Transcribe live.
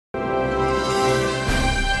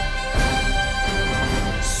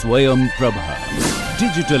SwayamPrabha.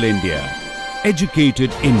 Digital India.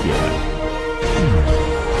 Educated India.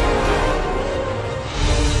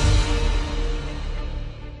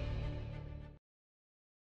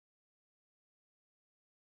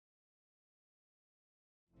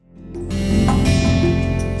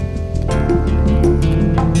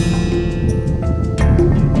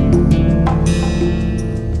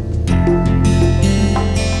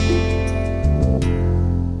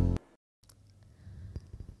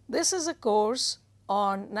 This is a course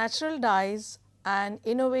on natural dyes and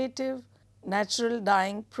innovative natural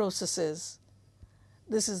dyeing processes.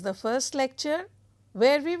 This is the first lecture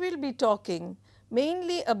where we will be talking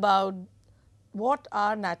mainly about what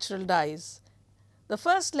are natural dyes. The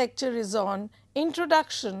first lecture is on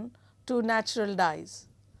Introduction to Natural Dyes.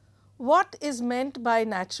 What is meant by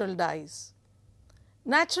natural dyes?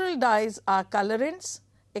 Natural dyes are colorants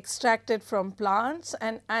extracted from plants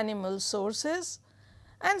and animal sources,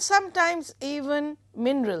 and sometimes even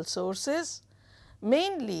mineral sources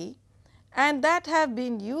mainly, and that have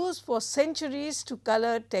been used for centuries to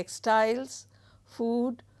color textiles,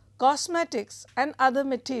 food, cosmetics and other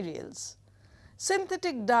materials.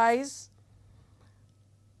 Synthetic dyes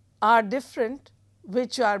are different,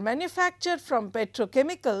 which are manufactured from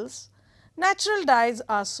petrochemicals. Natural dyes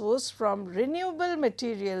are sourced from renewable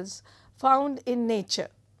materials found in nature.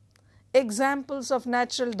 Examples of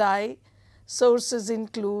natural dye sources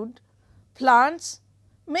include plants,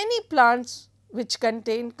 many plants which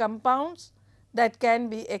contain compounds that can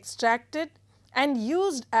be extracted and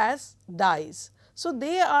used as dyes. So,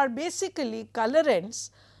 they are basically colorants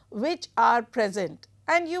which are present,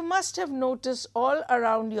 and you must have noticed all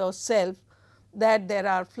around yourself that there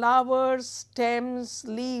are flowers, stems,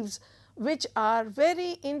 leaves which are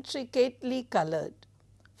very intricately colored.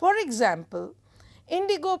 For example,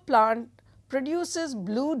 indigo plant produces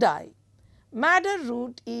blue dye, madder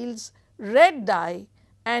root yields red dye,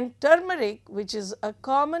 and turmeric, which is a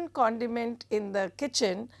common condiment in the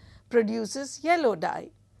kitchen, produces yellow dye.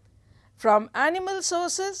 From animal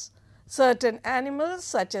sources, certain animals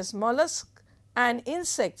such as mollusks and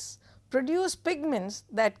insects produce pigments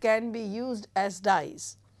that can be used as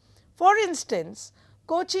dyes. For instance,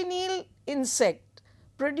 cochineal insect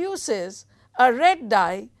produces a red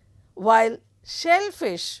dye while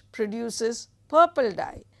shellfish produces purple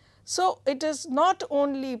dye. So, it is not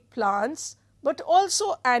only plants, but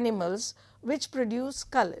also animals which produce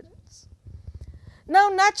colorants. Now,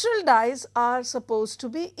 natural dyes are supposed to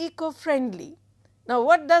be eco-friendly. Now,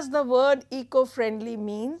 what does the word eco-friendly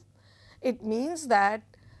mean? It means that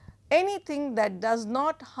anything that does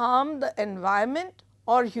not harm the environment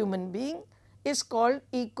or human being is called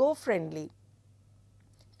eco-friendly.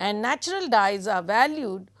 And natural dyes are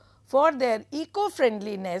valued for their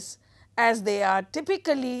eco-friendliness as they are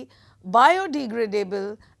typically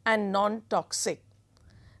biodegradable and non-toxic.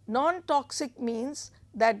 Non-toxic means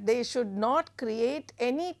that they should not create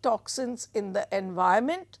any toxins in the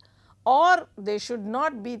environment, or they should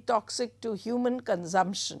not be toxic to human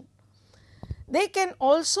consumption. They can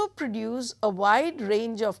also produce a wide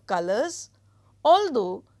range of colors,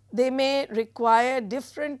 although they may require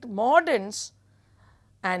different mordants,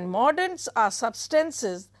 and mordants are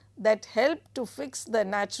substances that help to fix the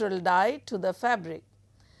natural dye to the fabric,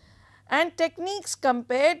 and techniques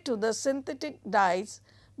compared to the synthetic dyes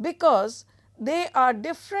because they are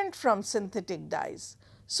different from synthetic dyes.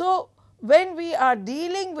 So, when we are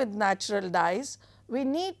dealing with natural dyes, we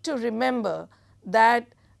need to remember that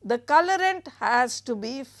the colorant has to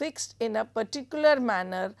be fixed in a particular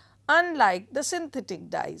manner, unlike the synthetic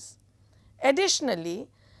dyes. Additionally,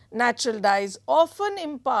 natural dyes often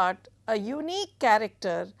impart a unique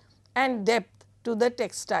character and depth to the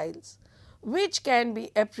textiles, which can be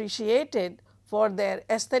appreciated for their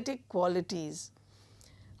aesthetic qualities.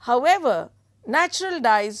 However, natural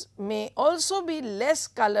dyes may also be less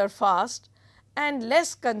color fast and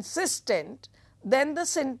less consistent than the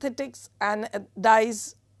synthetics and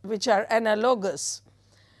dyes which are analogous,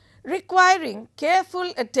 requiring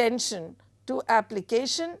careful attention to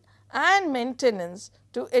application and maintenance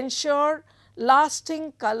to ensure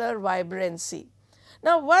lasting color vibrancy.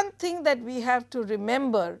 Now, one thing that we have to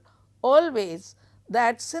remember always,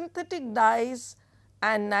 that synthetic dyes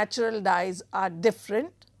and natural dyes are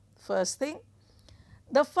different. First thing,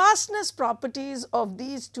 the fastness properties of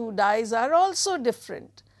these two dyes are also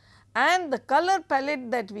different, and the color palette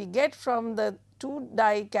that we get from the two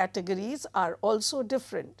dye categories are also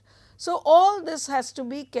different. So, all this has to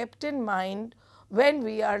be kept in mind when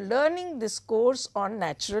we are learning this course on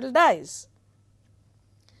natural dyes.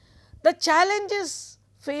 The challenges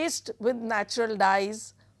faced with natural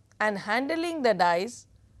dyes and handling the dyes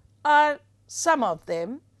are some of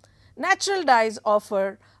them. Natural dyes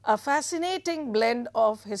offer a fascinating blend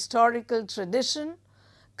of historical tradition,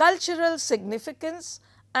 cultural significance,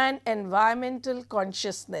 and environmental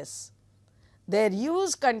consciousness. Their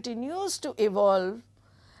use continues to evolve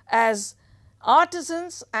as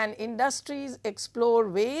artisans and industries explore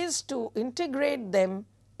ways to integrate them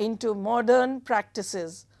into modern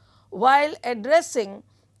practices while addressing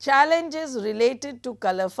challenges related to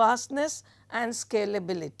color fastness and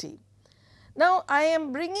scalability. Now, I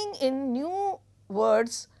am bringing in new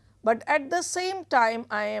words, but at the same time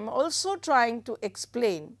I am also trying to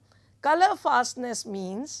explain color fastness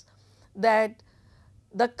means that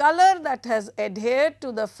the color that has adhered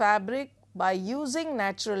to the fabric by using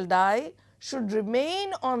natural dye should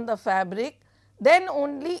remain on the fabric, then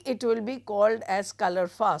only it will be called as color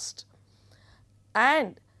fast.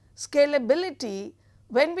 And scalability,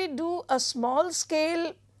 when we do a small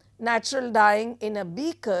scale natural dyeing in a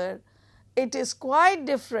beaker, it is quite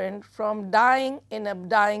different from dyeing in a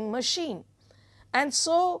dyeing machine. And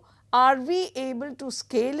so, are we able to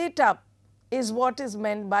scale it up is what is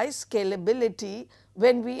meant by scalability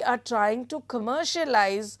when we are trying to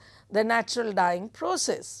commercialize the natural dyeing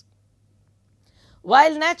process.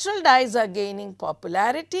 While natural dyes are gaining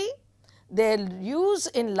popularity, their use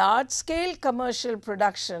in large scale commercial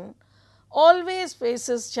production always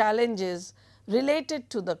faces challenges related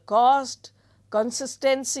to the cost,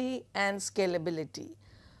 consistency and scalability.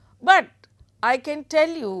 But I can tell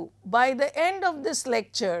you, by the end of this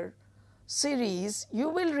lecture series, you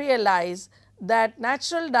will realize that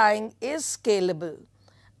natural dyeing is scalable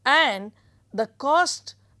and the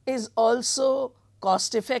cost is also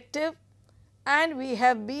cost effective, and we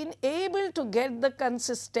have been able to get the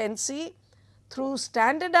consistency through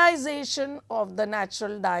standardization of the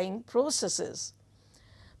natural dyeing processes.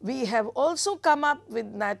 We have also come up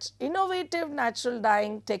with innovative natural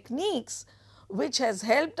dyeing techniques which has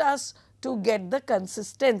helped us to get the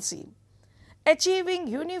consistency. Achieving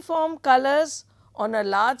uniform colors on a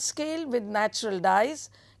large scale with natural dyes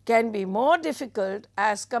can be more difficult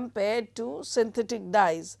as compared to synthetic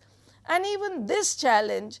dyes, and even this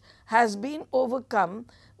challenge has been overcome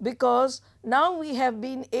because now we have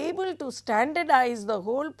been able to standardize the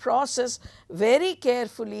whole process very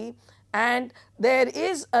carefully and there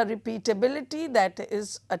is a repeatability that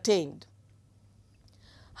is attained.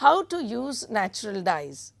 How to use natural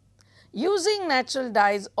dyes? Using natural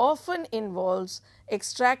dyes often involves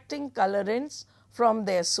extracting colorants from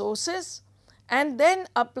their sources and then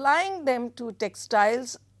applying them to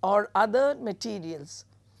textiles or other materials.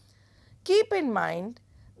 Keep in mind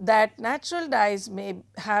that natural dyes may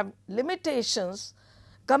have limitations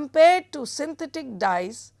compared to synthetic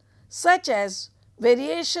dyes, such as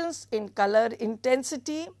variations in color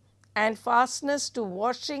intensity and fastness to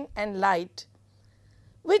washing and light,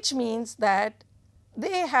 which means that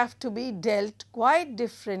they have to be dealt quite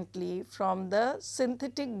differently from the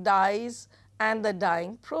synthetic dyes and the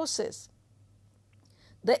dyeing process.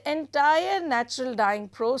 The entire natural dyeing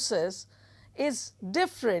process is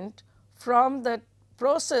different from the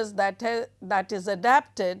process that is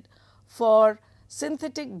adapted for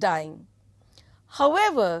synthetic dyeing.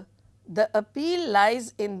 However, the appeal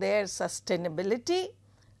lies in their sustainability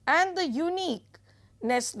and the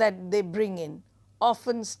uniqueness that they bring in.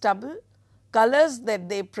 Often stubble, colors that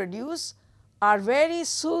they produce are very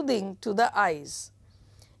soothing to the eyes.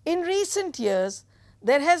 In recent years,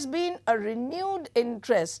 there has been a renewed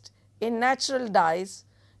interest in natural dyes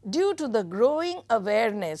due to the growing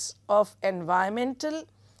awareness of environmental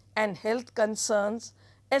and health concerns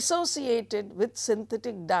associated with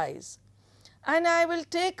synthetic dyes. And I will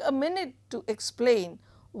take a minute to explain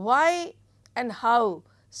why and how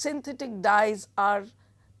synthetic dyes are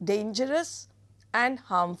dangerous and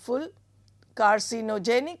harmful,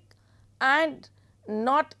 carcinogenic and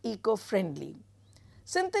not eco-friendly.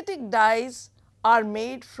 Synthetic dyes are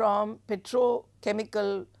made from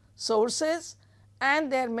petrochemical sources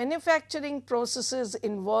and their manufacturing processes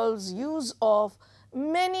involves use of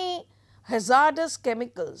many hazardous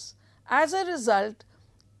chemicals. As a result,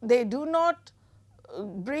 they do not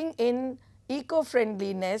bring in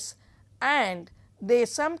eco-friendliness and they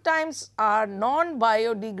sometimes are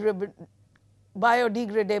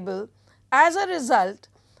non-biodegradable. As a result,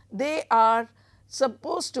 they are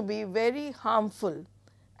supposed to be very harmful,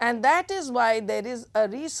 and that is why there is a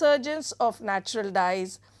resurgence of natural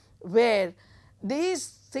dyes where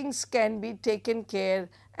these things can be taken care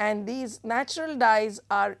and these natural dyes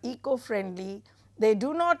are eco-friendly. They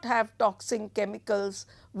do not have toxic chemicals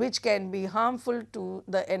which can be harmful to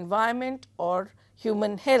the environment or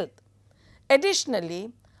human health.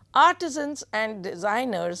 Additionally, artisans and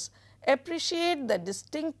designers appreciate the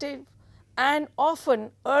distinctive and often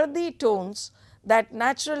earthy tones that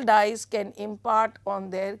natural dyes can impart on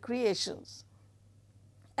their creations.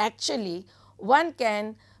 Actually, one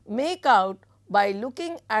can make out by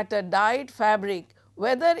looking at a dyed fabric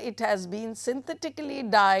whether it has been synthetically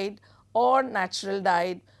dyed or natural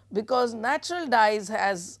dyed, because natural dyes,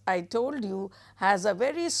 as I told you, has a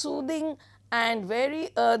very soothing and very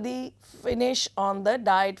earthy finish on the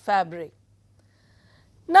dyed fabric.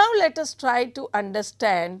 Now, let us try to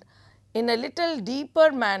understand in a little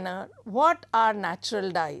deeper manner what are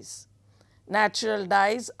natural dyes. Natural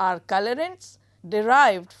dyes are colorants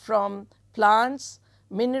derived from plants,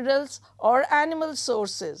 minerals or animal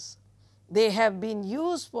sources. They have been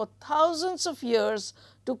used for thousands of years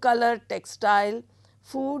to color textile,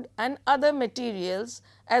 food and other materials,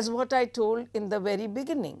 as what I told in the very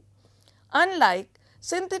beginning. Unlike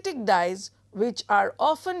synthetic dyes, which are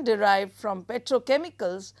often derived from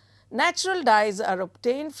petrochemicals, natural dyes are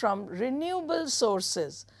obtained from renewable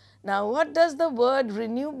sources. Now, what does the word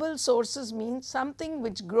renewable sources mean? Something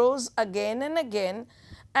which grows again and again,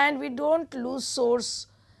 and we do not lose source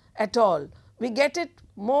at all. We get it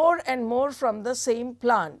more and more from the same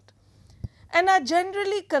plant and are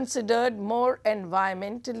generally considered more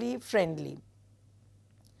environmentally friendly.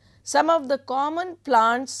 Some of the common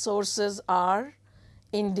plant sources are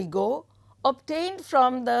indigo, obtained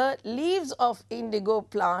from the leaves of indigo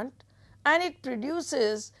plant, and it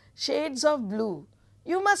produces shades of blue.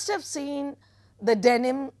 You must have seen the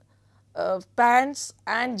denim pants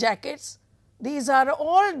and jackets. These are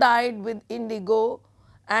all dyed with indigo,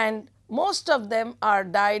 and most of them are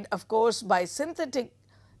dyed, of course, by synthetic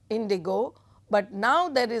indigo, but now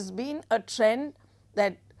there has been a trend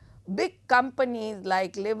that big companies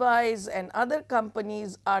like Levi's and other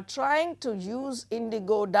companies are trying to use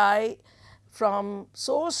indigo dye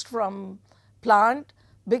sourced from plant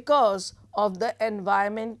because of the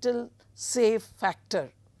environmental safe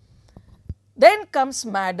factor. Then comes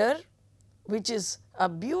madder, which is a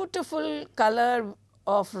beautiful color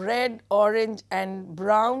of red, orange and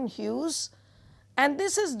brown hues, and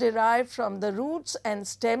this is derived from the roots and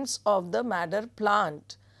stems of the madder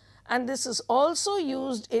plant, and this is also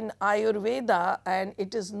used in Ayurveda and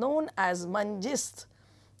it is known as manjist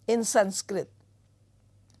in Sanskrit.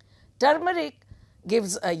 Turmeric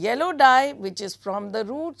gives a yellow dye which is from the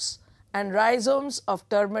roots and rhizomes of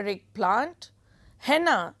turmeric plant.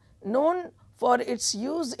 Henna, known for its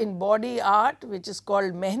use in body art, which is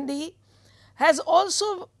called mehndi, has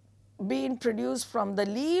also been produced from the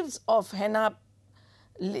leaves of henna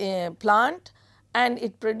plant, and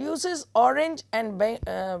it produces orange and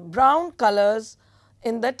brown colors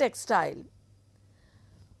in the textile.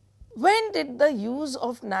 When did the use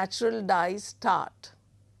of natural dyes start?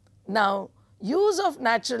 Now, use of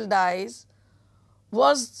natural dyes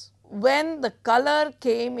was when the color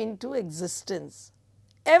came into existence.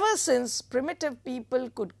 Ever since primitive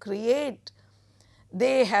people could create,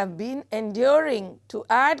 they have been enduring to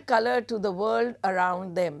add color to the world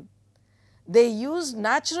around them. They used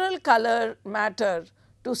natural color matter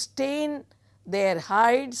to stain their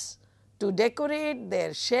hides, to decorate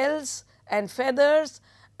their shells and feathers,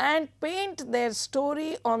 and paint their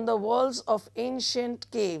story on the walls of ancient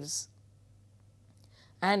caves.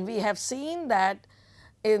 And we have seen that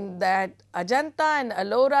in that Ajanta and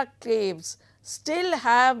Ellora caves still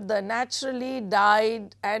have the naturally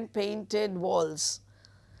dyed and painted walls.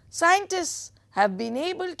 Scientists have been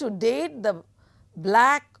able to date the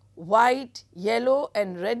black, white, yellow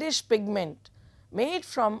and reddish pigment made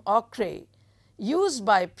from ochre used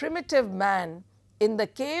by primitive man in the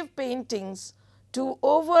cave paintings to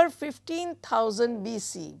over 15,000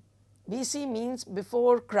 BC. BC means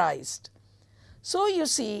before Christ. So, you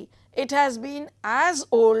see, it has been as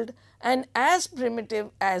old and as primitive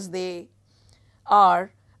as they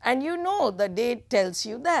are, and you know the date tells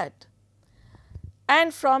you that.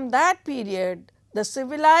 And from that period, the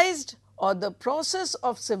civilized or the process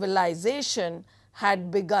of civilization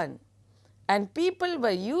had begun, and people were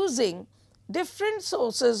using different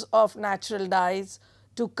sources of natural dyes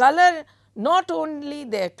to color not only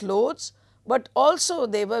their clothes, but also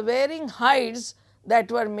they were wearing hides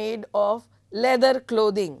that were made of leather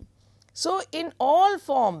clothing. So, in all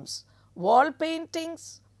forms, wall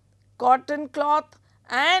paintings, cotton cloth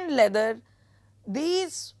and leather,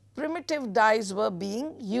 these primitive dyes were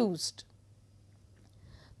being used.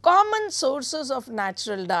 Common sources of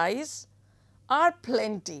natural dyes are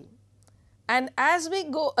plenty, and as we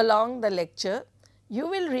go along the lecture, you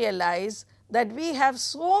will realize that we have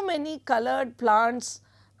so many colored plants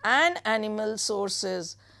and animal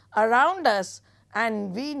sources around us,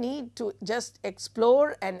 and we need to just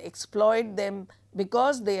explore and exploit them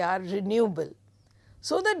because they are renewable.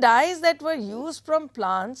 So, the dyes that were used from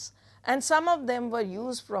plants and some of them were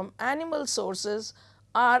used from animal sources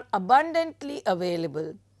are abundantly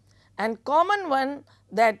available, and common one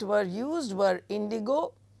that were used were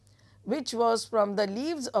indigo, which was from the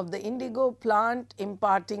leaves of the indigo plant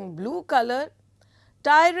imparting blue color.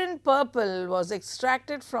 Tyrant purple was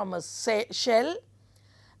extracted from a shell.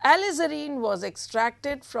 Alizarin was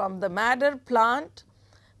extracted from the madder plant,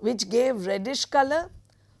 which gave reddish color.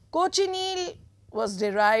 Cochineal was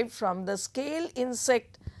derived from the scale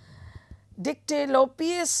insect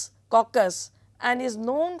Dictylopius coccus and is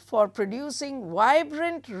known for producing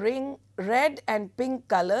vibrant ring red and pink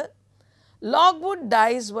color. Logwood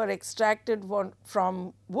dyes were extracted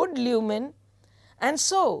from wood lumen, and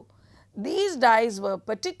so these dyes were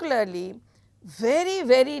particularly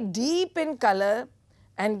very deep in color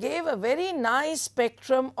and gave a very nice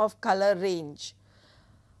spectrum of color range.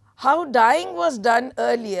 How dyeing was done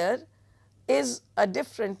earlier is a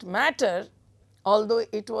different matter, although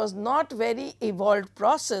it was not very evolved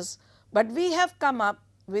process, but we have come up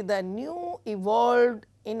with a new evolved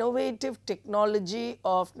innovative technology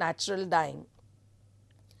of natural dyeing.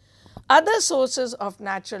 Other sources of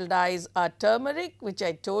natural dyes are turmeric, which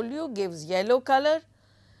I told you gives yellow color,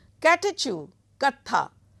 catechu, katha,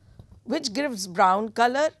 which gives brown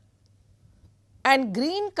color, and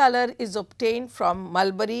green color is obtained from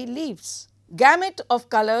mulberry leaves. Gamut of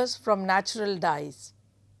colors from natural dyes.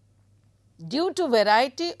 Due to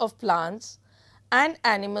variety of plants and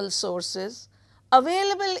animal sources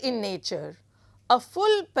available in nature, a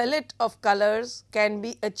full palette of colors can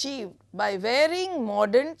be achieved by varying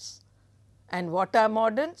mordants. And what are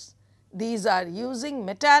mordants? These are using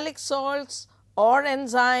metallic salts or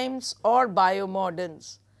enzymes or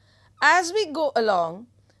biomordants. As we go along,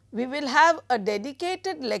 we will have a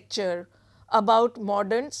dedicated lecture about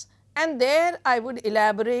mordants, and there I would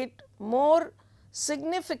elaborate more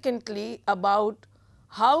significantly about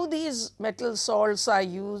how these metal salts are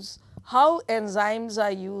used, how enzymes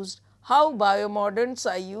are used, how biomordants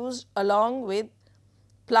are used along with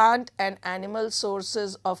plant and animal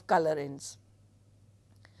sources of colorants.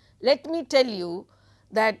 Let me tell you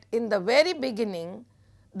that in the very beginning,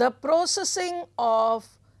 the processing of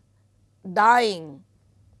dyeing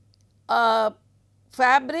a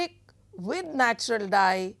fabric with natural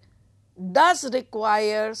dye does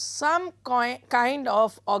require some kind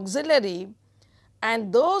of auxiliary,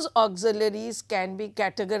 and those auxiliaries can be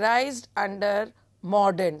categorized under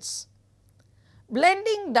mordants.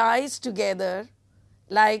 Blending dyes together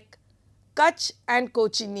like Kutch and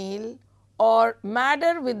cochineal or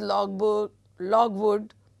madder with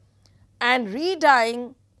logwood and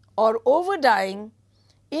redyeing or overdying,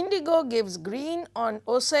 indigo gives green on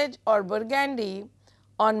osage or burgundy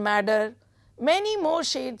on madder. Many more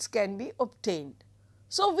shades can be obtained.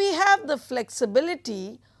 So, we have the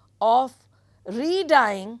flexibility of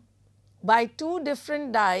redyeing by two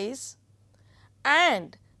different dyes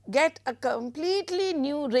and get a completely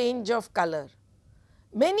new range of color.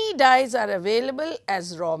 Many dyes are available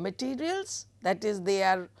as raw materials, that is, they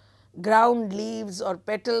are ground leaves or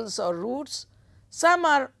petals or roots. Some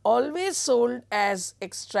are always sold as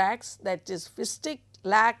extracts, that is fistic,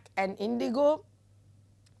 lac and indigo,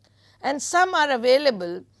 and some are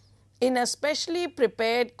available in a specially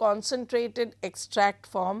prepared concentrated extract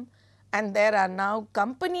form, and there are now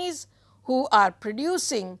companies who are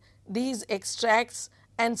producing these extracts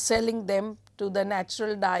and selling them to the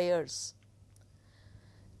natural dyers.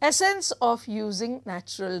 Essence of using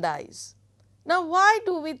natural dyes. Now, why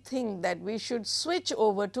do we think that we should switch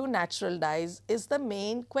over to natural dyes is the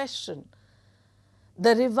main question.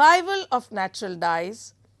 The revival of natural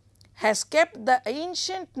dyes has kept the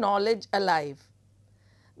ancient knowledge alive.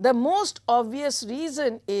 The most obvious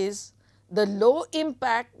reason is the low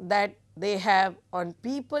impact that they have on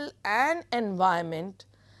people and environment,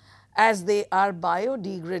 as they are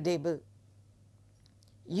biodegradable.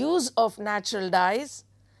 Use of natural dyes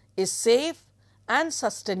is safe and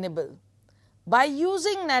sustainable. By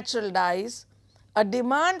using natural dyes, a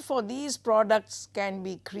demand for these products can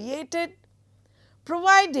be created,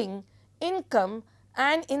 providing income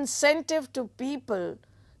and incentive to people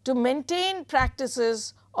to maintain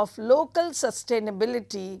practices of local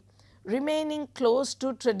sustainability, remaining close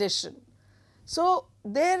to tradition. So,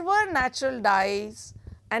 there were natural dyes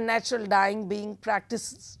and natural dyeing being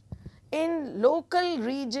practiced in local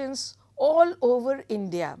regions all over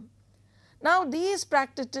India. Now, these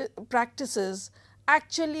practices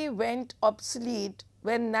actually went obsolete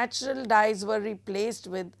when natural dyes were replaced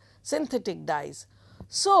with synthetic dyes.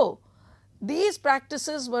 So, these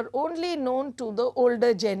practices were only known to the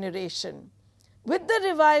older generation. With the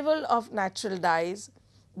revival of natural dyes,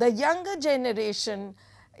 the younger generation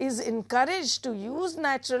is encouraged to use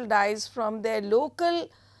natural dyes from their local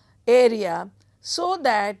area, so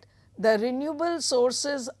that the renewable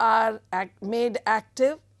sources are made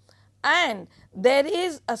active and there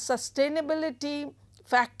is a sustainability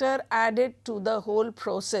factor added to the whole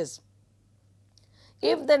process.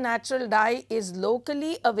 If the natural dye is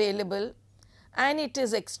locally available and it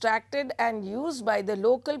is extracted and used by the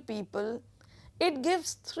local people, it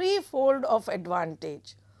gives threefold of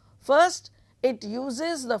advantage. First, it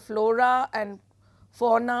uses the flora and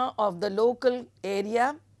fauna of the local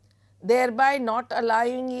area, thereby not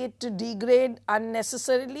allowing it to degrade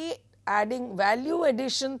unnecessarily, adding value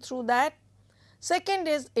addition through that. Second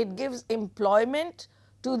is it gives employment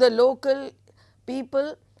to the local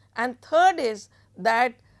people, and third is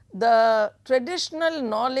that the traditional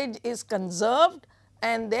knowledge is conserved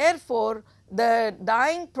and therefore the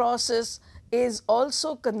dyeing process is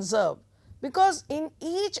also conserved, because in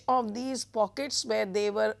each of these pockets where they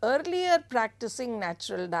were earlier practicing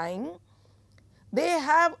natural dyeing, they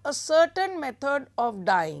have a certain method of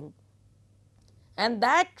dyeing, and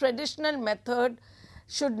that traditional method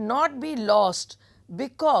should not be lost,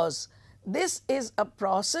 because this is a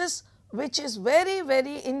process which is very,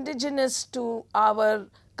 very indigenous to our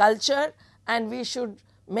culture and we should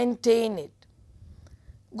maintain it.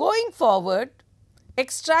 Going forward,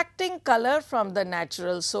 extracting color from the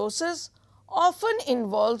natural sources often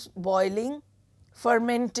involves boiling,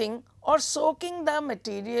 fermenting or soaking the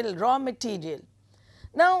material, raw material.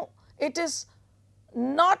 Now, it is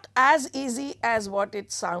not as easy as what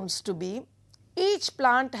it sounds to be. Each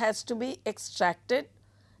plant has to be extracted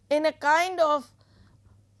in a kind of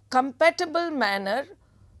compatible manner,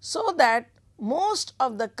 so that most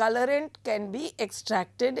of the colorant can be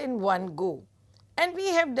extracted in one go. And we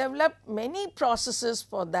have developed many processes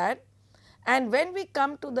for that, and when we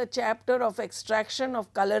come to the chapter of extraction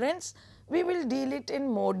of colorants, we will deal it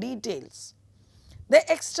in more details. The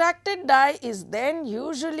extracted dye is then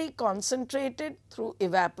usually concentrated through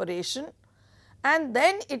evaporation and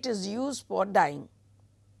then it is used for dyeing.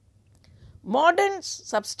 Modern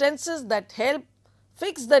substances that help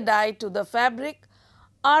fix the dye to the fabric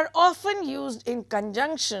are often used in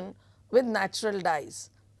conjunction with natural dyes.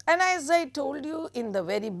 And as I told you in the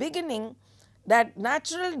very beginning, that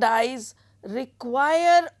natural dyes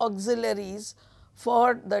require auxiliaries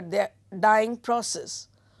for the dyeing process.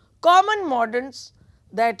 Common mordants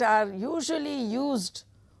that are usually used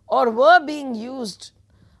or were being used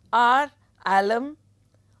are alum,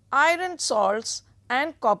 iron salts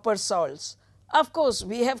and copper salts. Of course,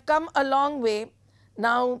 we have come a long way.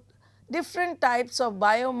 Now, different types of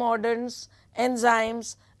biomordants,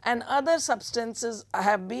 enzymes and other substances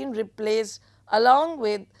have been replaced, along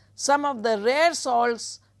with some of the rare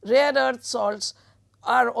salts, rare earth salts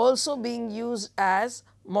are also being used as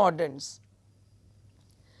mordants.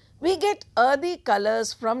 We get earthy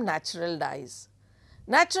colors from natural dyes.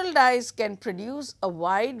 Natural dyes can produce a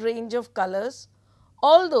wide range of colors,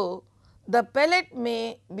 although the palette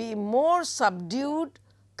may be more subdued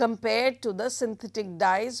compared to the synthetic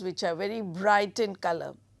dyes, which are very bright in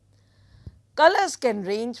color. Colors can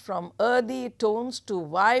range from earthy tones to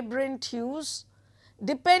vibrant hues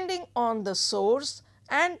depending on the source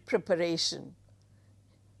and preparation.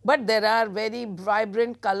 But there are very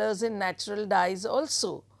vibrant colors in natural dyes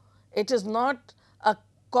also. It is not a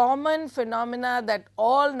common phenomena that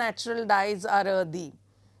all natural dyes are earthy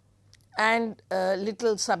and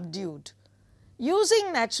little subdued.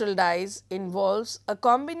 Using natural dyes involves a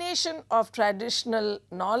combination of traditional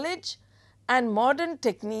knowledge and modern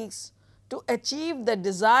techniques to achieve the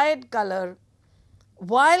desired color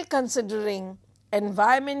while considering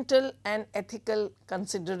environmental and ethical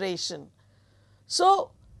consideration.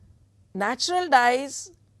 So, natural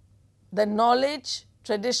dyes, the knowledge,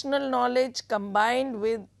 traditional knowledge combined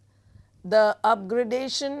with the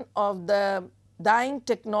upgradation of the dyeing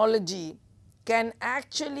technology can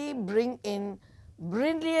actually bring in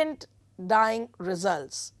brilliant dyeing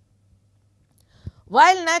results.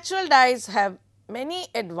 While natural dyes have many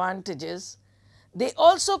advantages, they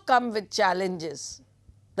also come with challenges.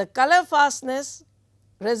 The color fastness,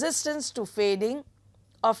 resistance to fading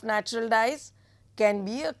of natural dyes can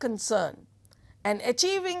be a concern, and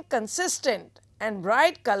achieving consistent and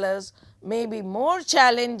bright colors may be more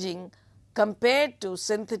challenging compared to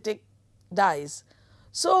synthetic dyes.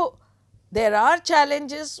 So, there are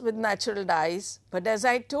challenges with natural dyes, but as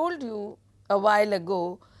I told you a while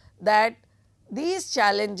ago that these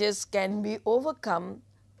challenges can be overcome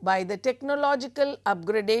by the technological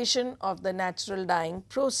upgradation of the natural dyeing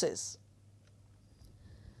process.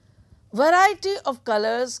 Variety of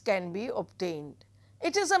colors can be obtained.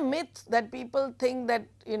 It is a myth that people think that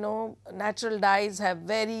natural dyes have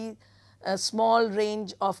very small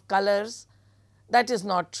range of colors. That is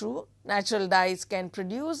not true. Natural dyes can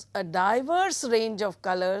produce a diverse range of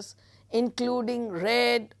colors including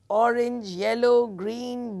red, orange, yellow,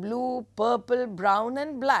 green, blue, purple, brown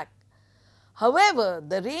and black. However,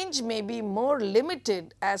 the range may be more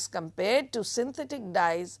limited as compared to synthetic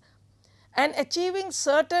dyes, and achieving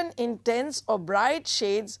certain intense or bright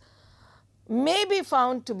shades may be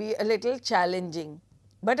found to be a little challenging.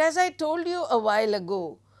 But as I told you a while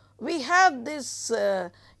ago, we have this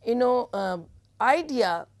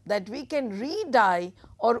idea that we can re-dye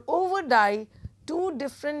or over-dye two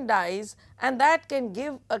different dyes, and that can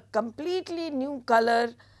give a completely new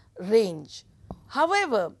color range.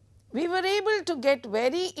 However, we were able to get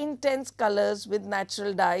very intense colors with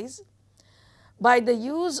natural dyes by the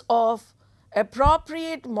use of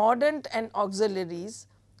appropriate mordant and auxiliaries,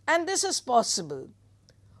 and this is possible.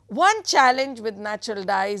 One challenge with natural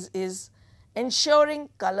dyes is ensuring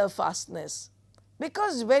color fastness,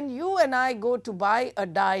 because when you and I go to buy a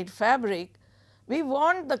dyed fabric, we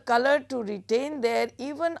want the color to retain there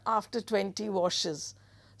even after 20 washes.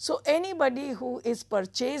 So, anybody who is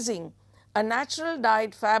purchasing a natural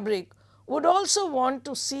dyed fabric would also want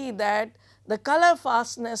to see that the color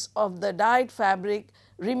fastness of the dyed fabric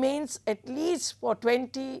remains at least for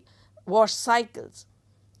 20 wash cycles.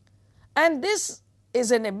 And this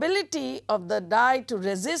is an ability of the dye to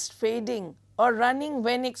resist fading or running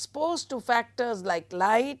when exposed to factors like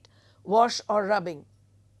light, wash or rubbing.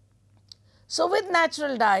 So, with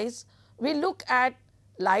natural dyes, we look at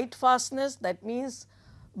light fastness, that means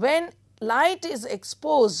when light is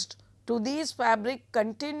exposed to these fabric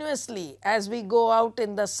continuously as we go out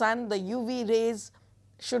in the sun, the UV rays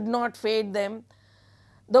should not fade them.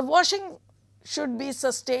 The washing should be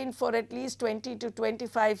sustained for at least 20 to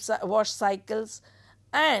 25 wash cycles,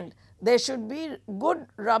 and there should be good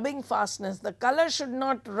rubbing fastness. The color should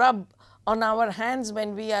not rub on our hands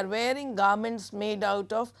when we are wearing garments made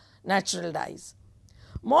out of natural dyes.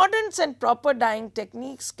 Mordants and proper dyeing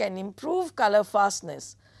techniques can improve color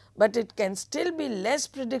fastness, but it can still be less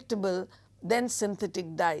predictable than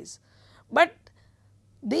synthetic dyes. But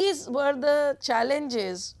these were the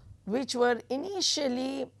challenges which were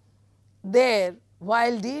initially there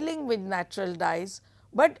while dealing with natural dyes,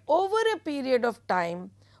 but over a period of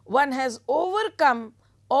time one has overcome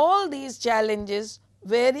all these challenges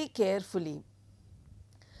very carefully.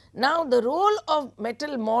 Now, the role of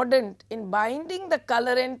metal mordant in binding the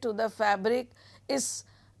colorant to the fabric is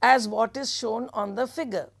as what is shown on the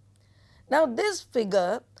figure. Now, this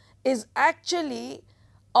figure is actually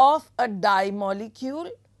of a dye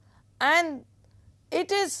molecule, and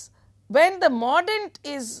it is when the mordant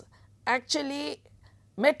is actually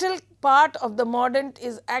metal part of the mordant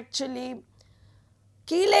is actually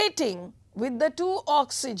chelating with the 2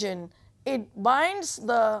 oxygen, it binds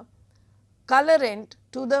the colorant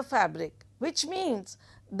to the fabric, which means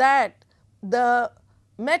that the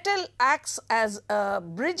metal acts as a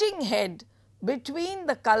bridging head between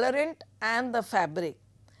the colorant and the fabric,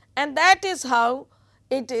 and that is how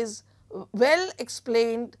it is well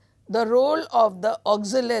explained the role of the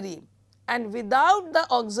auxiliary, and without the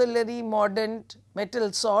auxiliary mordant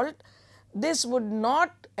metal salt, this would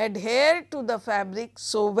not adhere to the fabric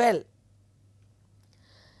so well.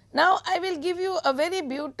 Now, I will give you a very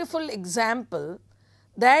beautiful example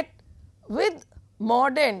that with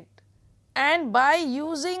mordant and by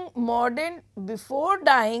using mordant before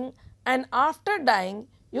dyeing and after dyeing,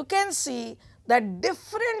 you can see that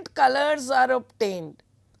different colors are obtained.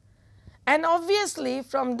 And obviously,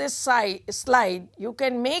 from this slide you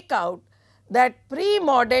can make out that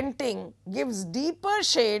pre-mordanting gives deeper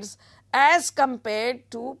shades as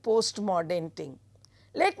compared to post-mordanting.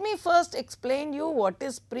 Let me first explain you what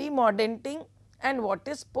is pre-mordanting and what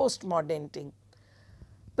is post-mordanting.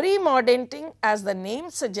 Pre-mordanting, as the name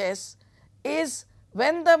suggests, is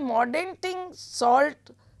when the mordanting salt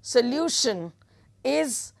solution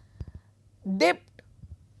is dipped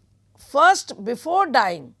first before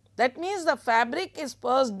dyeing. That means the fabric is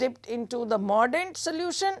first dipped into the mordant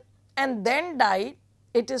solution and then dyed,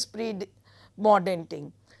 it is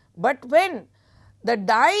pre-mordanting. But when the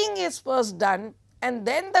dyeing is first done and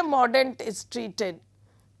then the mordant is treated,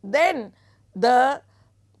 then the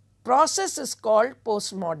process is called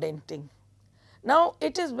post-mordanting. Now,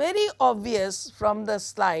 it is very obvious from the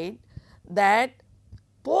slide that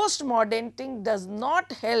post-mordanting does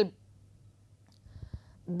not help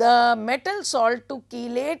the metal salt to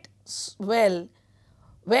chelate well.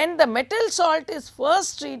 When the metal salt is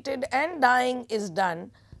first treated and dyeing is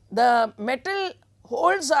done, the metal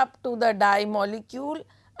holds up to the dye molecule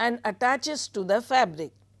and attaches to the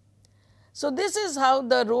fabric. So, this is how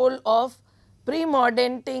the role of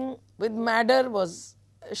pre-mordanting with madder was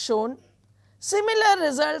shown. Similar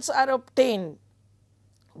results are obtained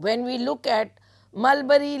when we look at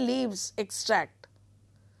mulberry leaves extract.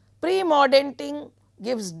 Pre-mordanting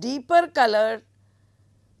gives deeper color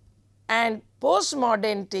and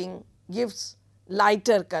post-mordanting gives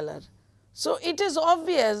lighter color. So, it is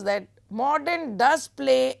obvious that mordant does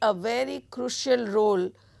play a very crucial role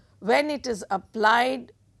when it is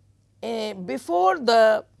applied before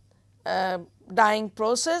the dyeing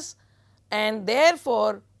process, and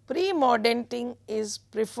therefore, pre-mordanting is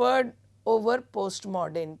preferred over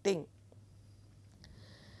post-mordanting.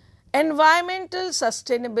 Environmental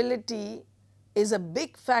sustainability is a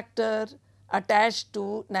big factor attached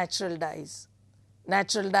to natural dyes.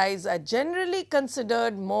 Natural dyes are generally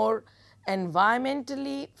considered more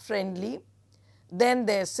environmentally friendly than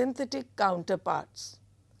their synthetic counterparts.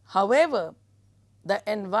 However, the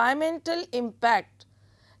environmental impact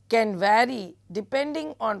can vary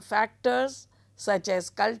depending on factors such as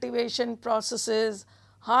cultivation processes,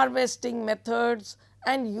 harvesting methods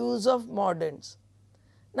and use of mordants.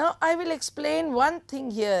 Now, I will explain one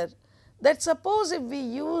thing here, that suppose if we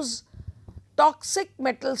use toxic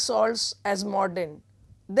metal salts as mordant,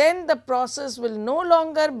 then the process will no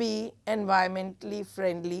longer be environmentally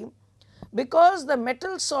friendly, because the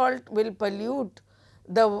metal salt will pollute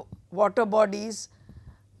the water bodies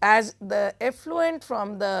as the effluent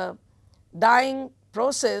from the dyeing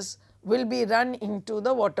process will be run into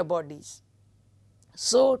the water bodies.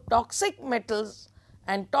 So, toxic metals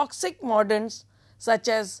and toxic mordants such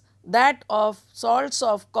as that of salts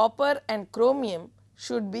of copper and chromium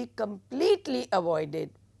should be completely avoided.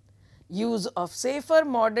 Use of safer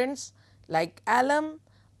mordants like alum,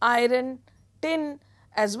 iron, tin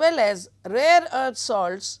as well as rare earth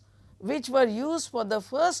salts, which were used for the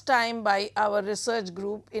first time by our research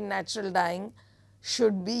group in natural dyeing,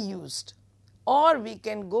 should be used, or we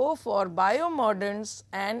can go for biomordants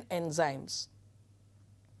and enzymes.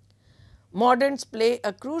 Mordants play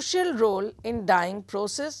a crucial role in dyeing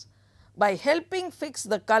process by helping fix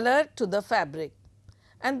the color to the fabric,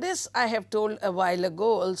 and this I have told a while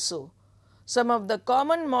ago also. Some of the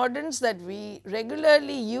common mordants that we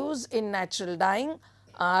regularly use in natural dyeing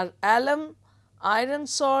are alum, iron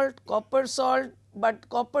salt, but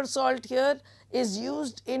copper salt here is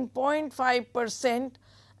used in 0.5%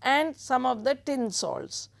 and some of the tin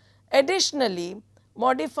salts. Additionally,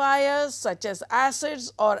 modifiers such as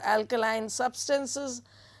acids or alkaline substances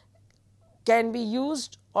can be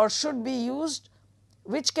used or should be used,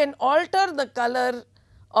 which can alter the color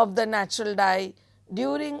of the natural dye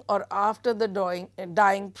during or after the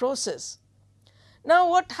dyeing process. Now,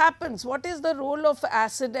 what happens? What is the role of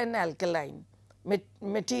acid and alkaline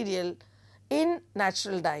material in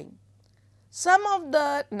natural dyeing? Some of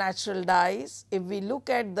the natural dyes, if we look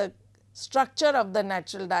at the structure of the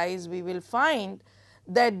natural dyes, we will find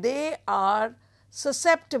that they are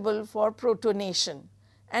susceptible for protonation,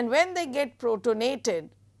 and when they get protonated,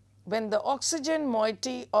 when the oxygen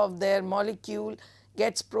moiety of their molecule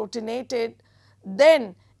gets protonated,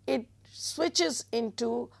 then it switches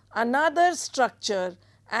into another structure,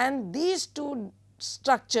 and these two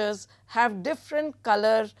structures have different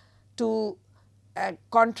color to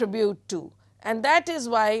contribute to, and that is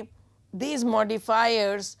why these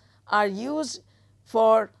modifiers are used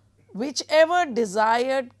for whichever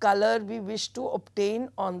desired color we wish to obtain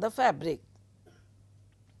on the fabric.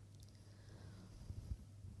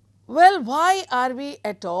 Well, why are we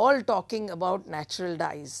at all talking about natural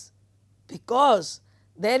dyes? Because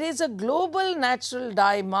there is a global natural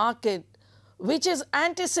dye market which is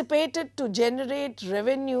anticipated to generate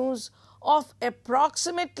revenues of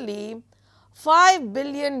approximately $5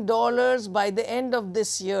 billion by the end of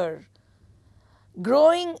this year,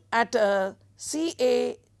 growing at a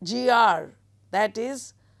CAGR, that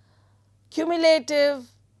is cumulative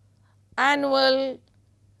annual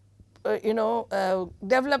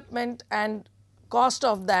development and cost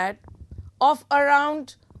of that of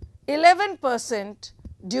around 11%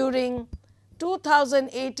 during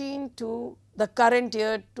 2018 to the current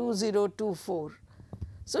year 2024.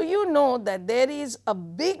 So, you know that there is a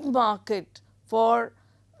big market for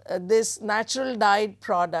this natural dyed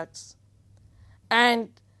products, and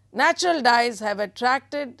natural dyes have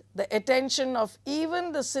attracted the attention of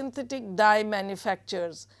even the synthetic dye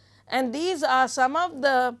manufacturers, and these are some of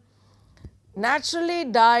the naturally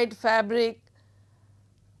dyed fabric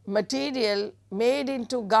material made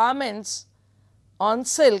into garments on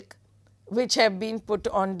silk, which have been put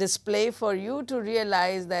on display for you to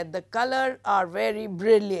realize that the color are very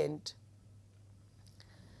brilliant.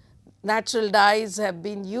 natural dyes have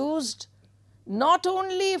been used not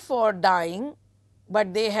only for dyeing,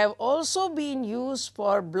 but they have also been used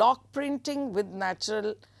for block printing with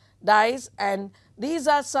natural dyes, and these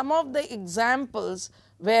are some of the examples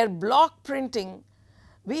where block printing,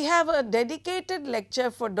 we have a dedicated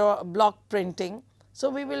lecture for block printing. So,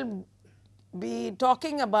 we will be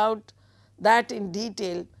talking about that in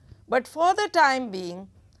detail, but for the time being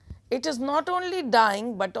it is not only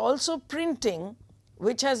dyeing but also printing,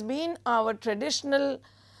 which has been our traditional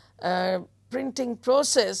printing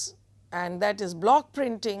process, and that is block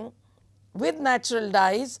printing with natural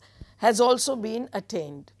dyes has also been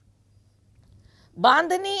attained.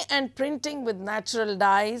 Bandhani and printing with natural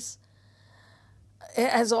dyes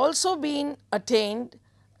has also been attained,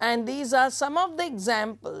 and these are some of the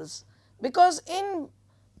examples, because in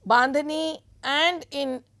bandhani and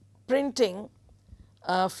in printing,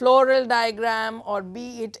 floral diagram or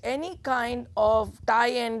be it any kind of tie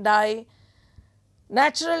and dye,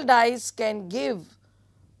 natural dyes can give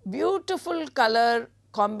beautiful color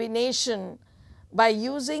combination by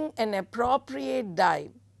using an appropriate dye.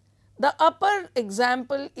 The upper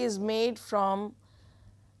example is made from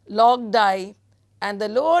log dye, and the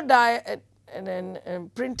lower dye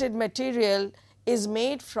printed material is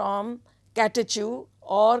made from catechu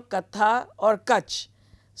or katha or kutch.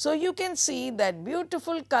 So, you can see that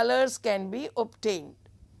beautiful colors can be obtained.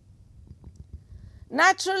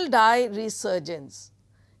 Natural dye resurgence.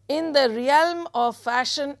 In the realm of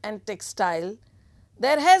fashion and textile,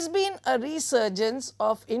 there has been a resurgence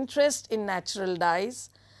of interest in natural dyes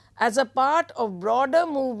as a part of broader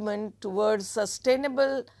movement towards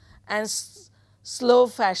sustainable and slow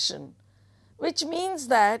fashion, which means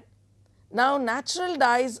that now natural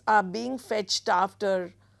dyes are being fetched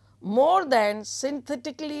after more than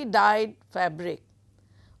synthetically dyed fabric,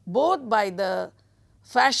 both by the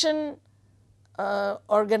fashion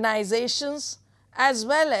organizations as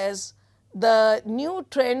well as the new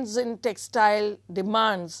trends in textile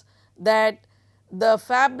demands that the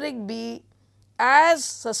fabric be as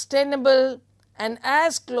sustainable and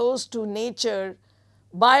as close to nature,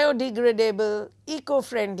 biodegradable,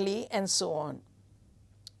 eco-friendly and so on.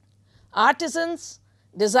 Artisans,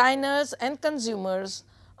 designers and consumers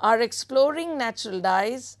are exploring natural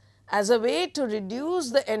dyes as a way to reduce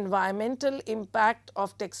the environmental impact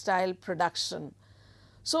of textile production.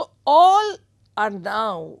 So, all are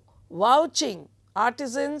now vouching,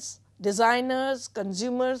 artisans, designers,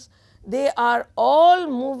 consumers, they are all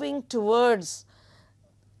moving towards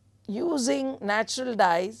using natural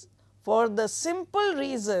dyes for the simple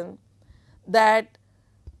reason that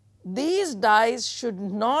these dyes should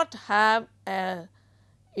not have an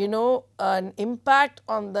impact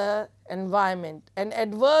on the environment, an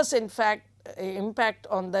adverse impact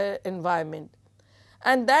on the environment.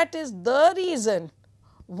 And that is the reason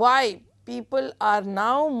why people are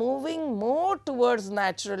now moving more towards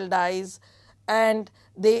natural dyes, and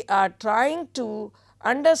they are trying to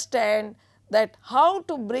understand that how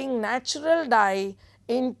to bring natural dye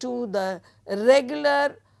into the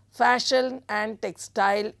regular fashion and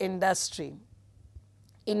textile industry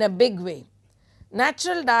in a big way.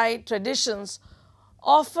 Natural dye traditions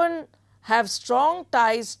often have strong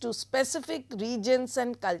ties to specific regions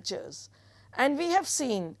and cultures, and we have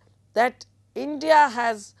seen that India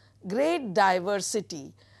has great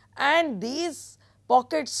diversity, and these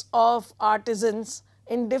pockets of artisans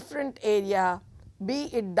in different area, be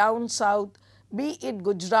it down south, be it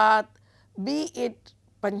Gujarat, be it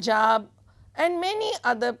Punjab and many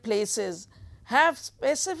other places, have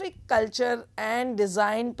specific culture and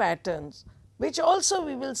design patterns, which also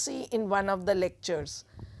we will see in one of the lectures.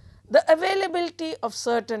 The availability of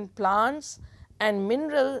certain plants and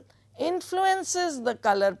mineral influences the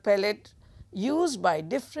color palette used by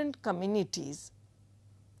different communities,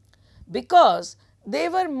 because they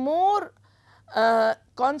were more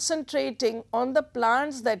concentrating on the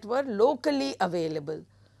plants that were locally available.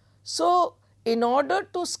 So, in order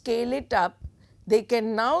to scale it up, they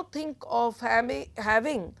can now think of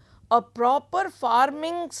having a proper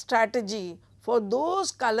farming strategy for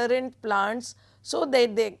those colorant plants, so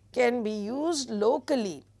that they can be used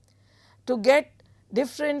locally to get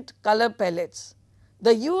different color palettes.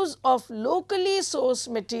 The use of locally sourced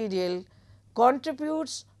material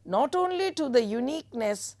contributes not only to the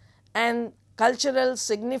uniqueness and cultural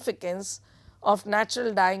significance of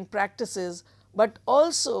natural dyeing practices, but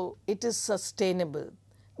also it is sustainable.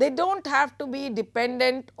 They do not have to be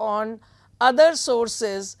dependent on other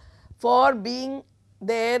sources for being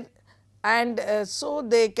there, and so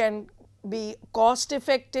they can be cost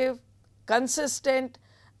effective, consistent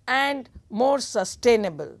and more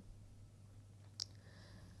sustainable.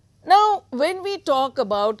 Now, when we talk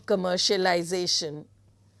about commercialization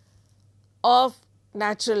of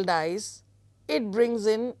natural dyes, it brings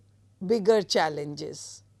in bigger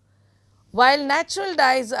challenges. While natural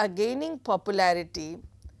dyes are gaining popularity,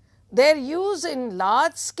 their use in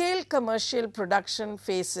large scale commercial production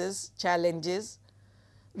faces challenges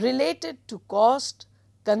related to cost,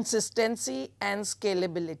 consistency and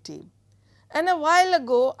scalability. And a while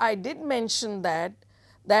ago I did mention that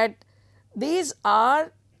these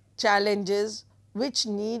are challenges which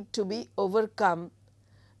need to be overcome.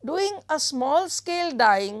 Doing a small scale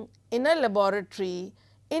dyeing in a laboratory,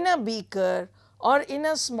 in a beaker or in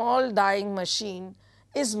a small dyeing machine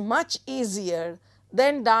is much easier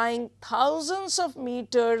than dyeing thousands of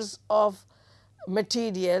meters of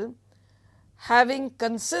material, having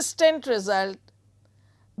consistent result,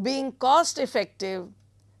 being cost effective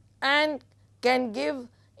and can give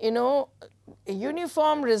a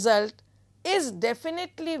uniform result is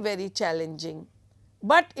definitely very challenging,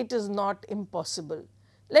 but it is not impossible.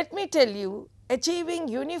 Let me tell you, achieving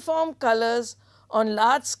uniform colors on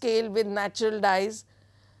large scale with natural dyes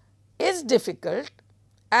is difficult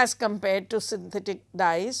as compared to synthetic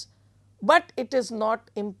dyes, but it is not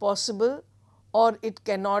impossible or it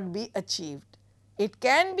cannot be achieved. It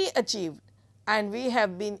can be achieved, and we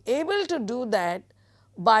have been able to do that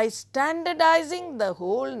by standardizing the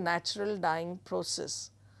whole natural dyeing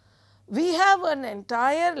process. We have an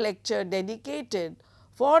entire lecture dedicated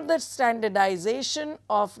for the standardization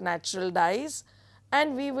of natural dyes,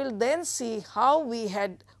 and we will then see how we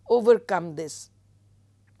had overcome this.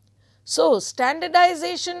 So,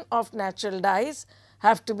 standardization of natural dyes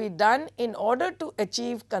have to be done in order to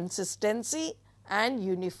achieve consistency and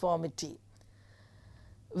uniformity.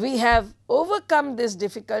 We have overcome this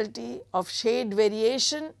difficulty of shade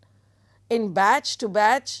variation in batch to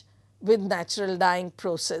batch with natural dyeing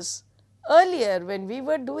process. Earlier, when we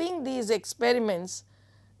were doing these experiments,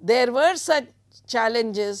 there were such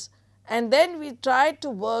challenges, and then we tried to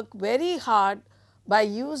work very hard by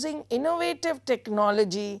using innovative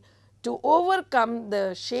technology to overcome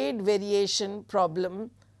the shade variation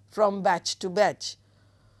problem from batch to batch.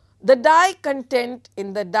 The dye content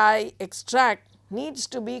in the dye extract needs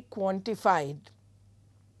to be quantified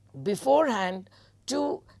beforehand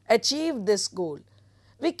to achieve this goal.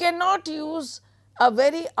 We cannot use a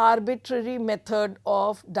very arbitrary method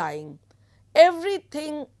of dyeing.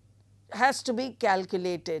 Everything has to be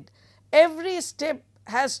calculated. Every step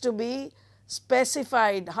has to be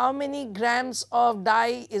specified. How many grams of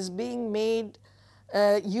dye is being made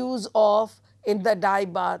use of in the dye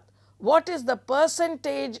bath? What is the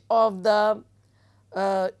percentage of the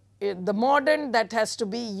mordant that has to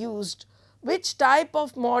be used? Which type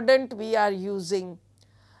of mordant we are using?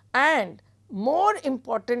 And more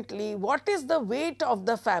importantly, what is the weight of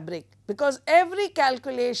the fabric? Because every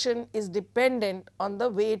calculation is dependent on the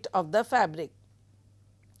weight of the fabric.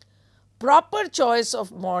 Proper choice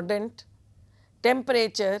of mordant,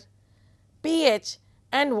 temperature, pH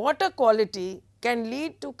and water quality can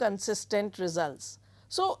lead to consistent results.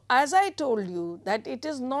 So, as I told you that it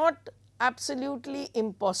is not absolutely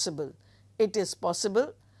impossible, it is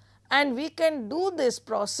possible, and we can do this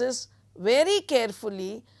process very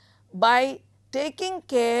carefully by taking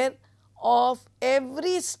care of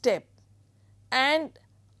every step, and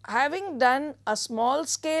having done a small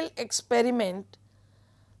scale experiment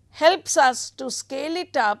helps us to scale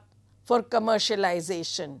it up for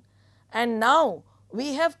commercialization. And now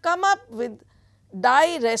we have come up with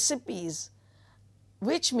dye recipes,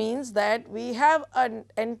 which means that we have an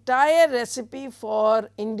entire recipe for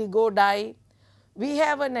indigo dye, we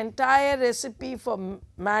have an entire recipe for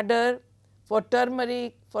madder, for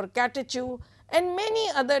turmeric, for catechu and many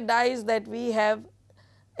other dyes that we have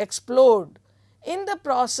explored. In the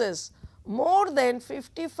process, more than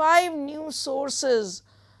 55 new sources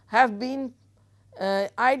have been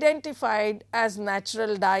identified as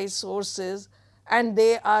natural dye sources, and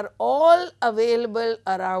they are all available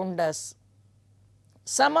around us.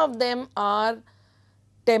 Some of them are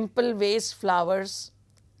temple waste flowers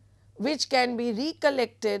which can be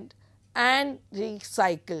recollected and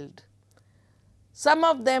recycled. Some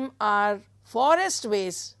of them are forest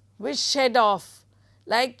waste which shed off,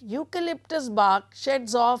 like eucalyptus bark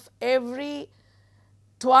sheds off every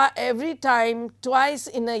time twice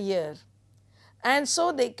in a year, and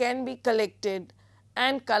so they can be collected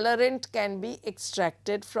and colorant can be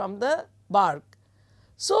extracted from the bark.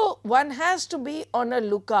 So, one has to be on a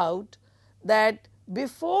lookout that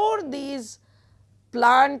before these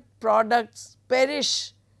plant products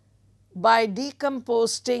perish by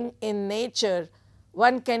decomposing in nature,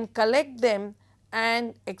 one can collect them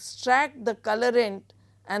and extract the colorant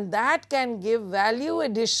and that can give value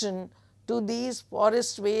addition to these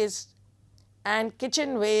forest waste and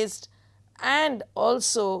kitchen waste and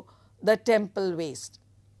also the temple waste.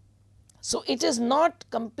 So, it is not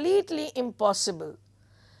completely impossible.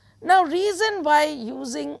 Now, reason why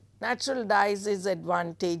using natural dyes is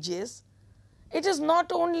advantageous, it is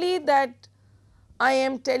not only that I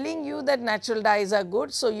am telling you that natural dyes are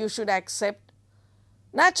good, so you should accept.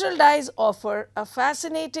 Natural dyes offer a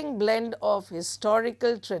fascinating blend of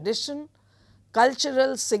historical tradition,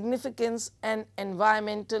 cultural significance and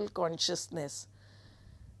environmental consciousness.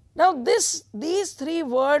 Now, these three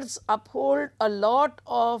words uphold a lot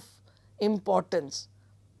of importance.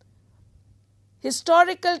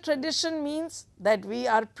 Historical tradition means that we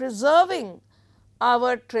are preserving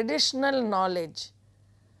our traditional knowledge.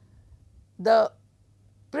 The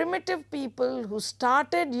primitive people who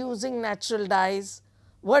started using natural dyes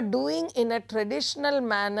were doing in a traditional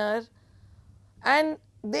manner, and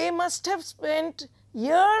they must have spent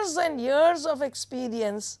years and years of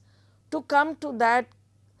experience to come to that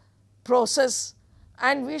process,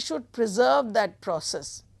 and we should preserve that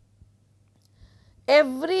process.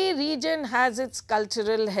 Every region has its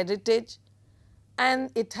cultural heritage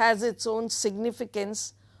and it has its own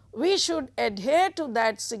significance. We should adhere to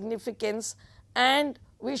that significance and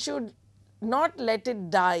we should not let it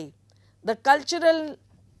die. The cultural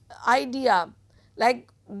idea, like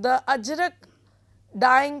the Ajrak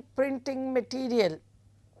dyeing printing material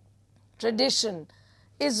tradition,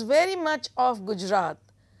 is very much of Gujarat.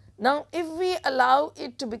 Now, if we allow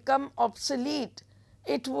it to become obsolete,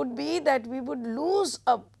 it would be that we would lose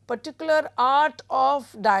a particular art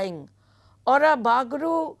of dyeing, or a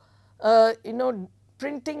Bagru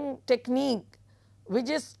printing technique, which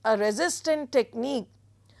is a resistant technique,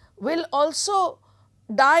 will also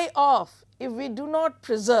die off if we do not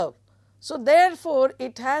preserve. So, therefore,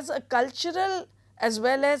 it has a cultural as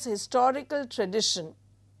well as historical tradition.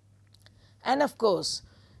 And of course,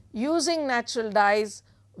 using natural dyes,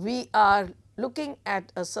 we are looking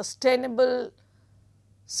at a sustainable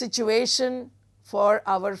situation for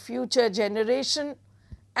our future generation,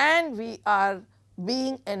 and we are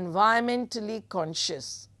being environmentally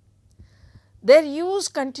conscious. Their use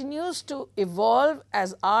continues to evolve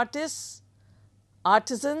as artists,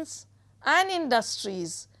 artisans and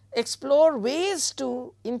industries explore ways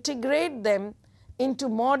to integrate them into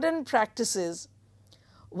modern practices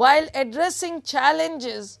while addressing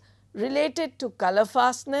challenges related to color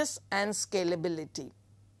fastness and scalability.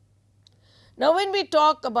 Now, when we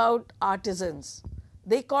talk about artisans,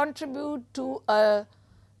 they contribute to a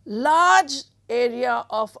large area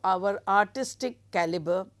of our artistic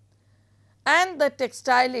caliber, and the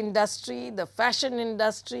textile industry, the fashion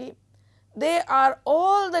industry, they are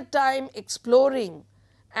all the time exploring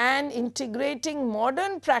and integrating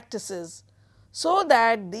modern practices so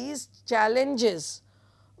that these challenges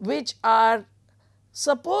which are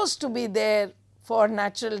supposed to be there for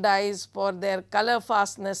natural dyes, for their color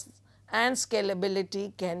fastness and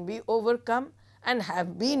scalability, can be overcome and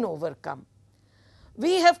have been overcome.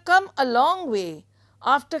 We have come a long way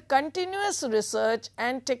after continuous research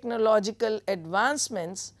and technological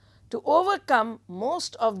advancements to overcome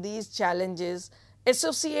most of these challenges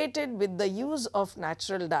associated with the use of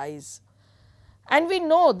natural dyes. And we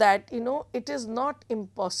know that it is not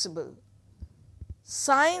impossible.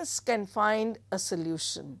 Science can find a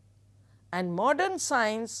solution, and modern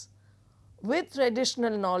science with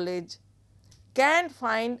traditional knowledge can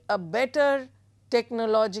find a better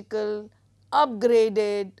technological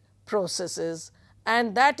upgraded processes,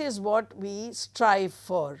 and that is what we strive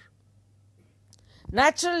for.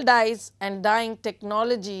 Natural dyes and dyeing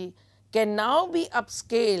technology can now be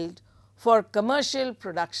upscaled for commercial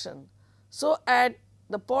production. So, at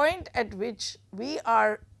the point at which we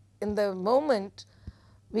are in the moment,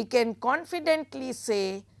 we can confidently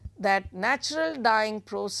say that natural dyeing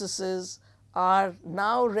processes are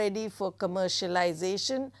now ready for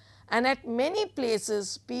commercialization, and at many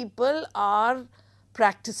places people are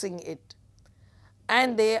practicing it,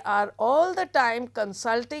 and they are all the time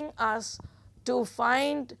consulting us to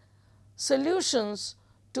find solutions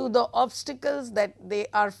to the obstacles that they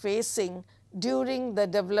are facing during the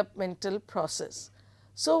developmental process.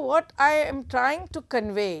 So, what I am trying to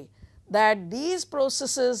convey, that these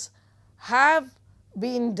processes have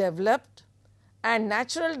been developed and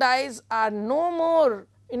natural dyes are no more,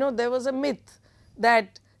 there was a myth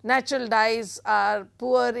that natural dyes are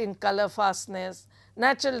poor in color fastness,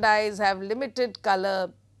 natural dyes have limited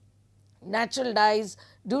color, natural dyes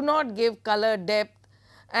do not give color depth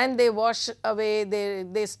and they wash away,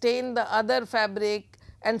 they stain the other fabric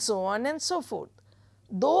and so on and so forth.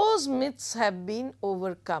 Those myths have been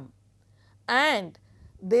overcome, and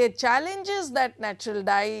the challenges that natural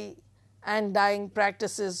dye and dyeing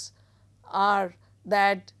practices are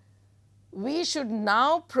that we should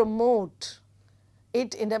now promote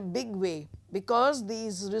it in a big way, because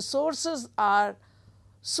these resources are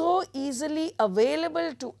so easily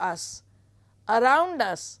available to us, around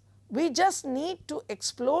us. We just need to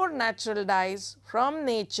explore natural dyes from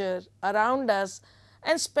nature around us,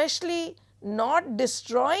 and especially not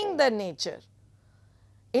destroying the nature.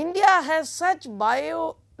 India has such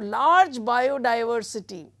large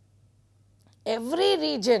biodiversity. Every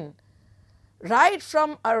region, right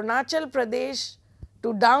from Arunachal Pradesh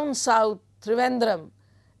to down south, Trivandrum,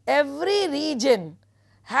 every region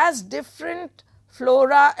has different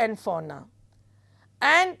flora and fauna,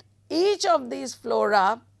 and each of these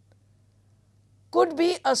flora could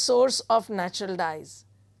be a source of natural dyes.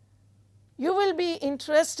 You will be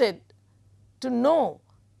interested to know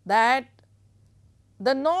that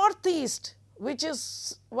the Northeast, which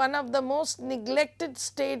is one of the most neglected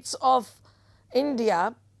states of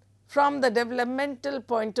India from the developmental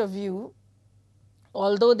point of view,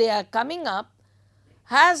 although they are coming up,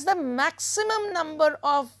 has the maximum number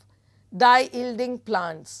of dye yielding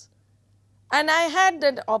plants. And I had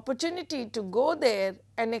that opportunity to go there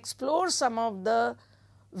and explore some of the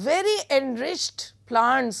very enriched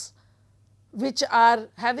plants which are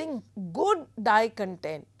having good dye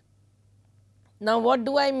content. Now, what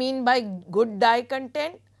do I mean by good dye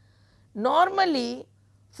content? Normally,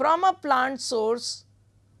 from a plant source,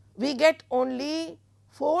 we get only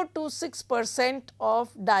 4 to 6% of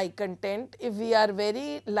dye content if we are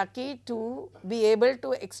very lucky to be able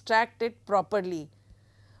to extract it properly.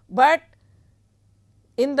 But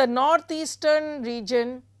in the northeastern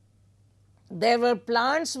region, there were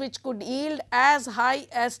plants which could yield as high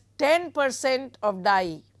as 10% of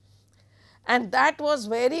dye, and that was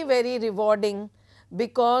very, very rewarding,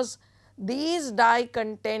 because these dye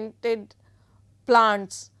contented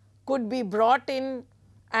plants could be brought in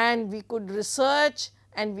and we could research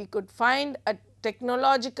and we could find a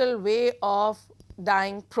technological way of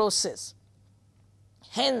dyeing process.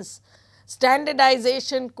 Hence,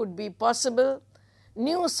 standardization could be possible.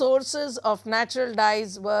 New sources of natural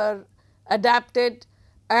dyes were adapted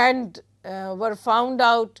and were found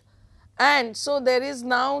out, and so there is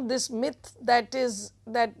now this myth that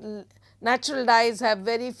natural dyes have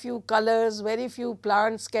very few colors, very few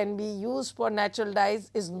plants can be used for natural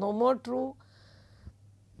dyes is no more true.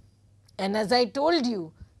 And as I told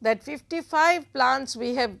you that 55 plants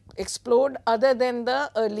we have explored other than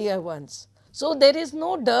the earlier ones. So, there is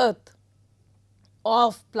no dearth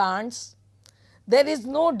of plants, there is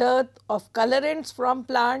no dearth of colorants from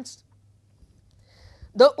plants.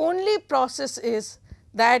 The only process is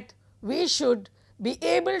that we should be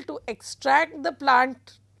able to extract the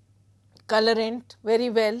plant colorant very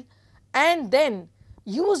well and then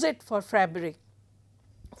use it for fabric,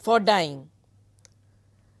 for dyeing.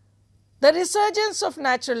 The resurgence of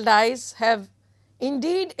natural dyes have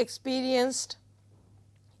indeed experienced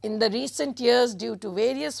in the recent years due to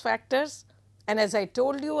various factors, and as I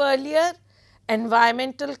told you earlier,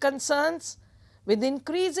 environmental concerns. With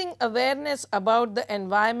increasing awareness about the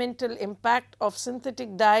environmental impact of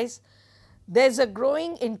synthetic dyes, there is a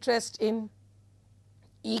growing interest in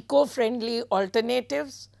eco-friendly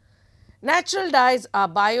alternatives. Natural dyes are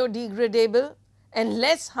biodegradable and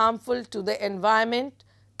less harmful to the environment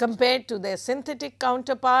compared to their synthetic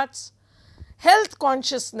counterparts. Health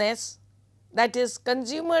consciousness, that is,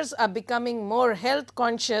 consumers are becoming more health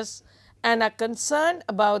conscious and are concerned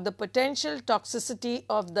about the potential toxicity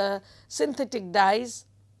of the synthetic dyes.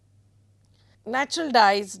 Natural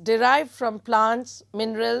dyes derived from plants,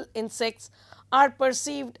 mineral, insects are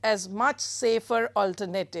perceived as much safer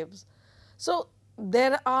alternatives. So,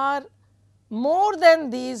 there are more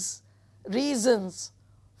than these reasons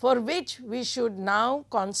for which we should now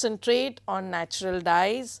concentrate on natural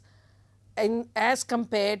dyes as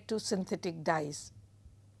compared to synthetic dyes,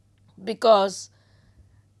 because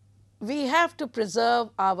we have to preserve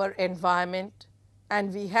our environment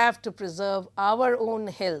and we have to preserve our own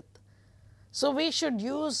health. So, we should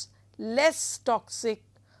use less toxic,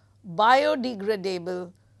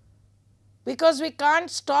 biodegradable, because we can't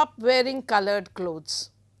stop wearing colored clothes.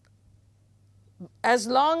 As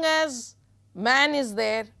long as man is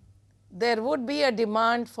there, there would be a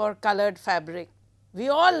demand for colored fabric. We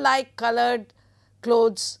all like colored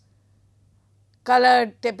clothes,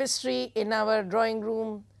 colored tapestry in our drawing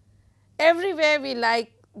room. Everywhere we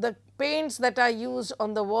like the paints that are used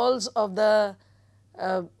on the walls of the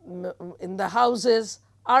in the houses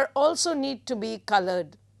are also need to be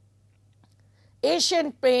colored.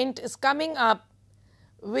 Asian paint is coming up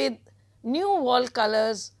with new wall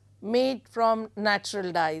colors made from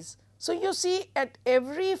natural dyes. So, you see at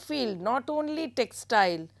every field, not only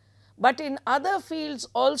textile, but in other fields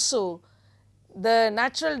also, the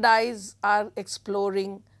natural dyes are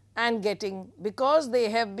exploring and getting, because they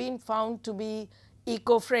have been found to be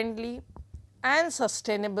eco-friendly and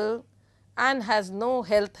sustainable and has no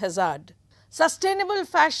health hazard. Sustainable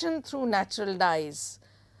fashion through natural dyes.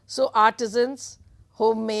 So, artisans,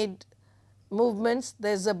 homemade movements,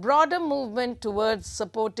 there is a broader movement towards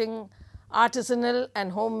supporting artisanal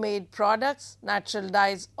and homemade products. Natural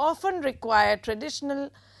dyes often require traditional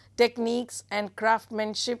techniques and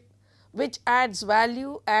craftsmanship, which adds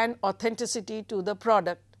value and authenticity to the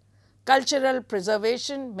product. Cultural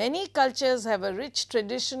preservation. Many cultures have a rich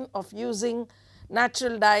tradition of using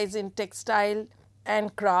natural dyes in textile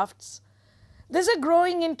and crafts. There is a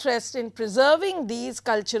growing interest in preserving these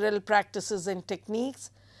cultural practices and techniques,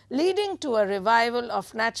 leading to a revival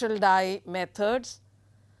of natural dye methods.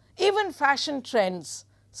 Even fashion trends.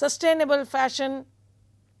 Sustainable fashion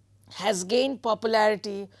has gained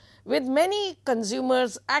popularity, with many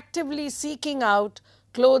consumers actively seeking out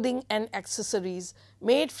clothing and accessories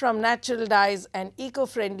made from natural dyes and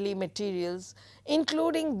eco-friendly materials,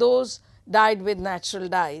 including those dyed with natural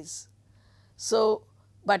dyes. So,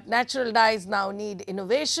 but natural dyes now need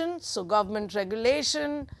innovation, so government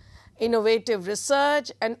regulation, innovative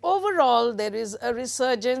research, and overall there is a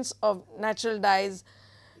resurgence of natural dyes,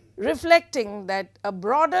 reflecting that a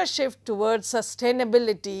broader shift towards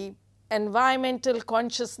sustainability, environmental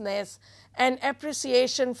consciousness and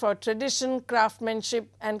appreciation for tradition, craftsmanship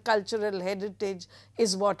and cultural heritage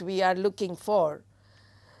is what we are looking for.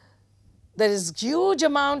 There is huge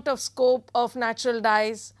amount of scope of natural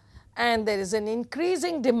dyes, and there is an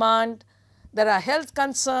increasing demand. There are health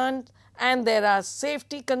concerns and there are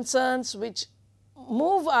safety concerns which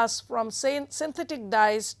move us from synthetic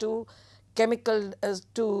dyes to chemical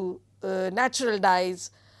natural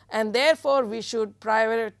dyes, and therefore we should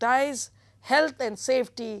prioritize health and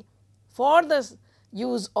safety for the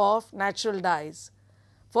use of natural dyes.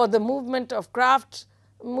 For the movement of craft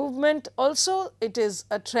movement also, it is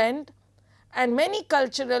a trend, and many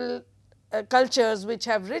cultures which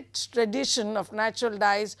have rich tradition of natural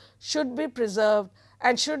dyes should be preserved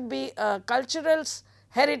and should be a cultural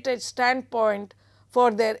heritage standpoint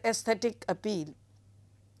for their aesthetic appeal.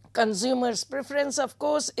 Consumers' preference of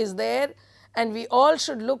course is there, and we all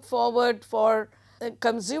should look forward for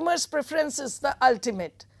consumers' preference is the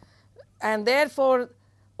ultimate, and therefore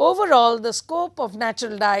overall the scope of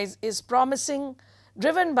natural dyes is promising,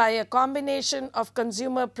 driven by a combination of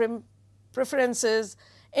consumer preferences,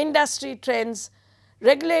 industry trends,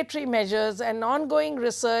 regulatory measures and ongoing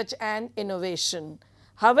research and innovation.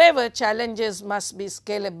 However, challenges must be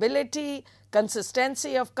scalability,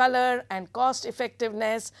 consistency of color and cost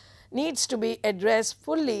effectiveness needs to be addressed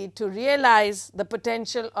fully to realize the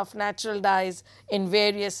potential of natural dyes in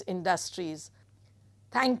various industries.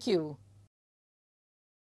 Thank you.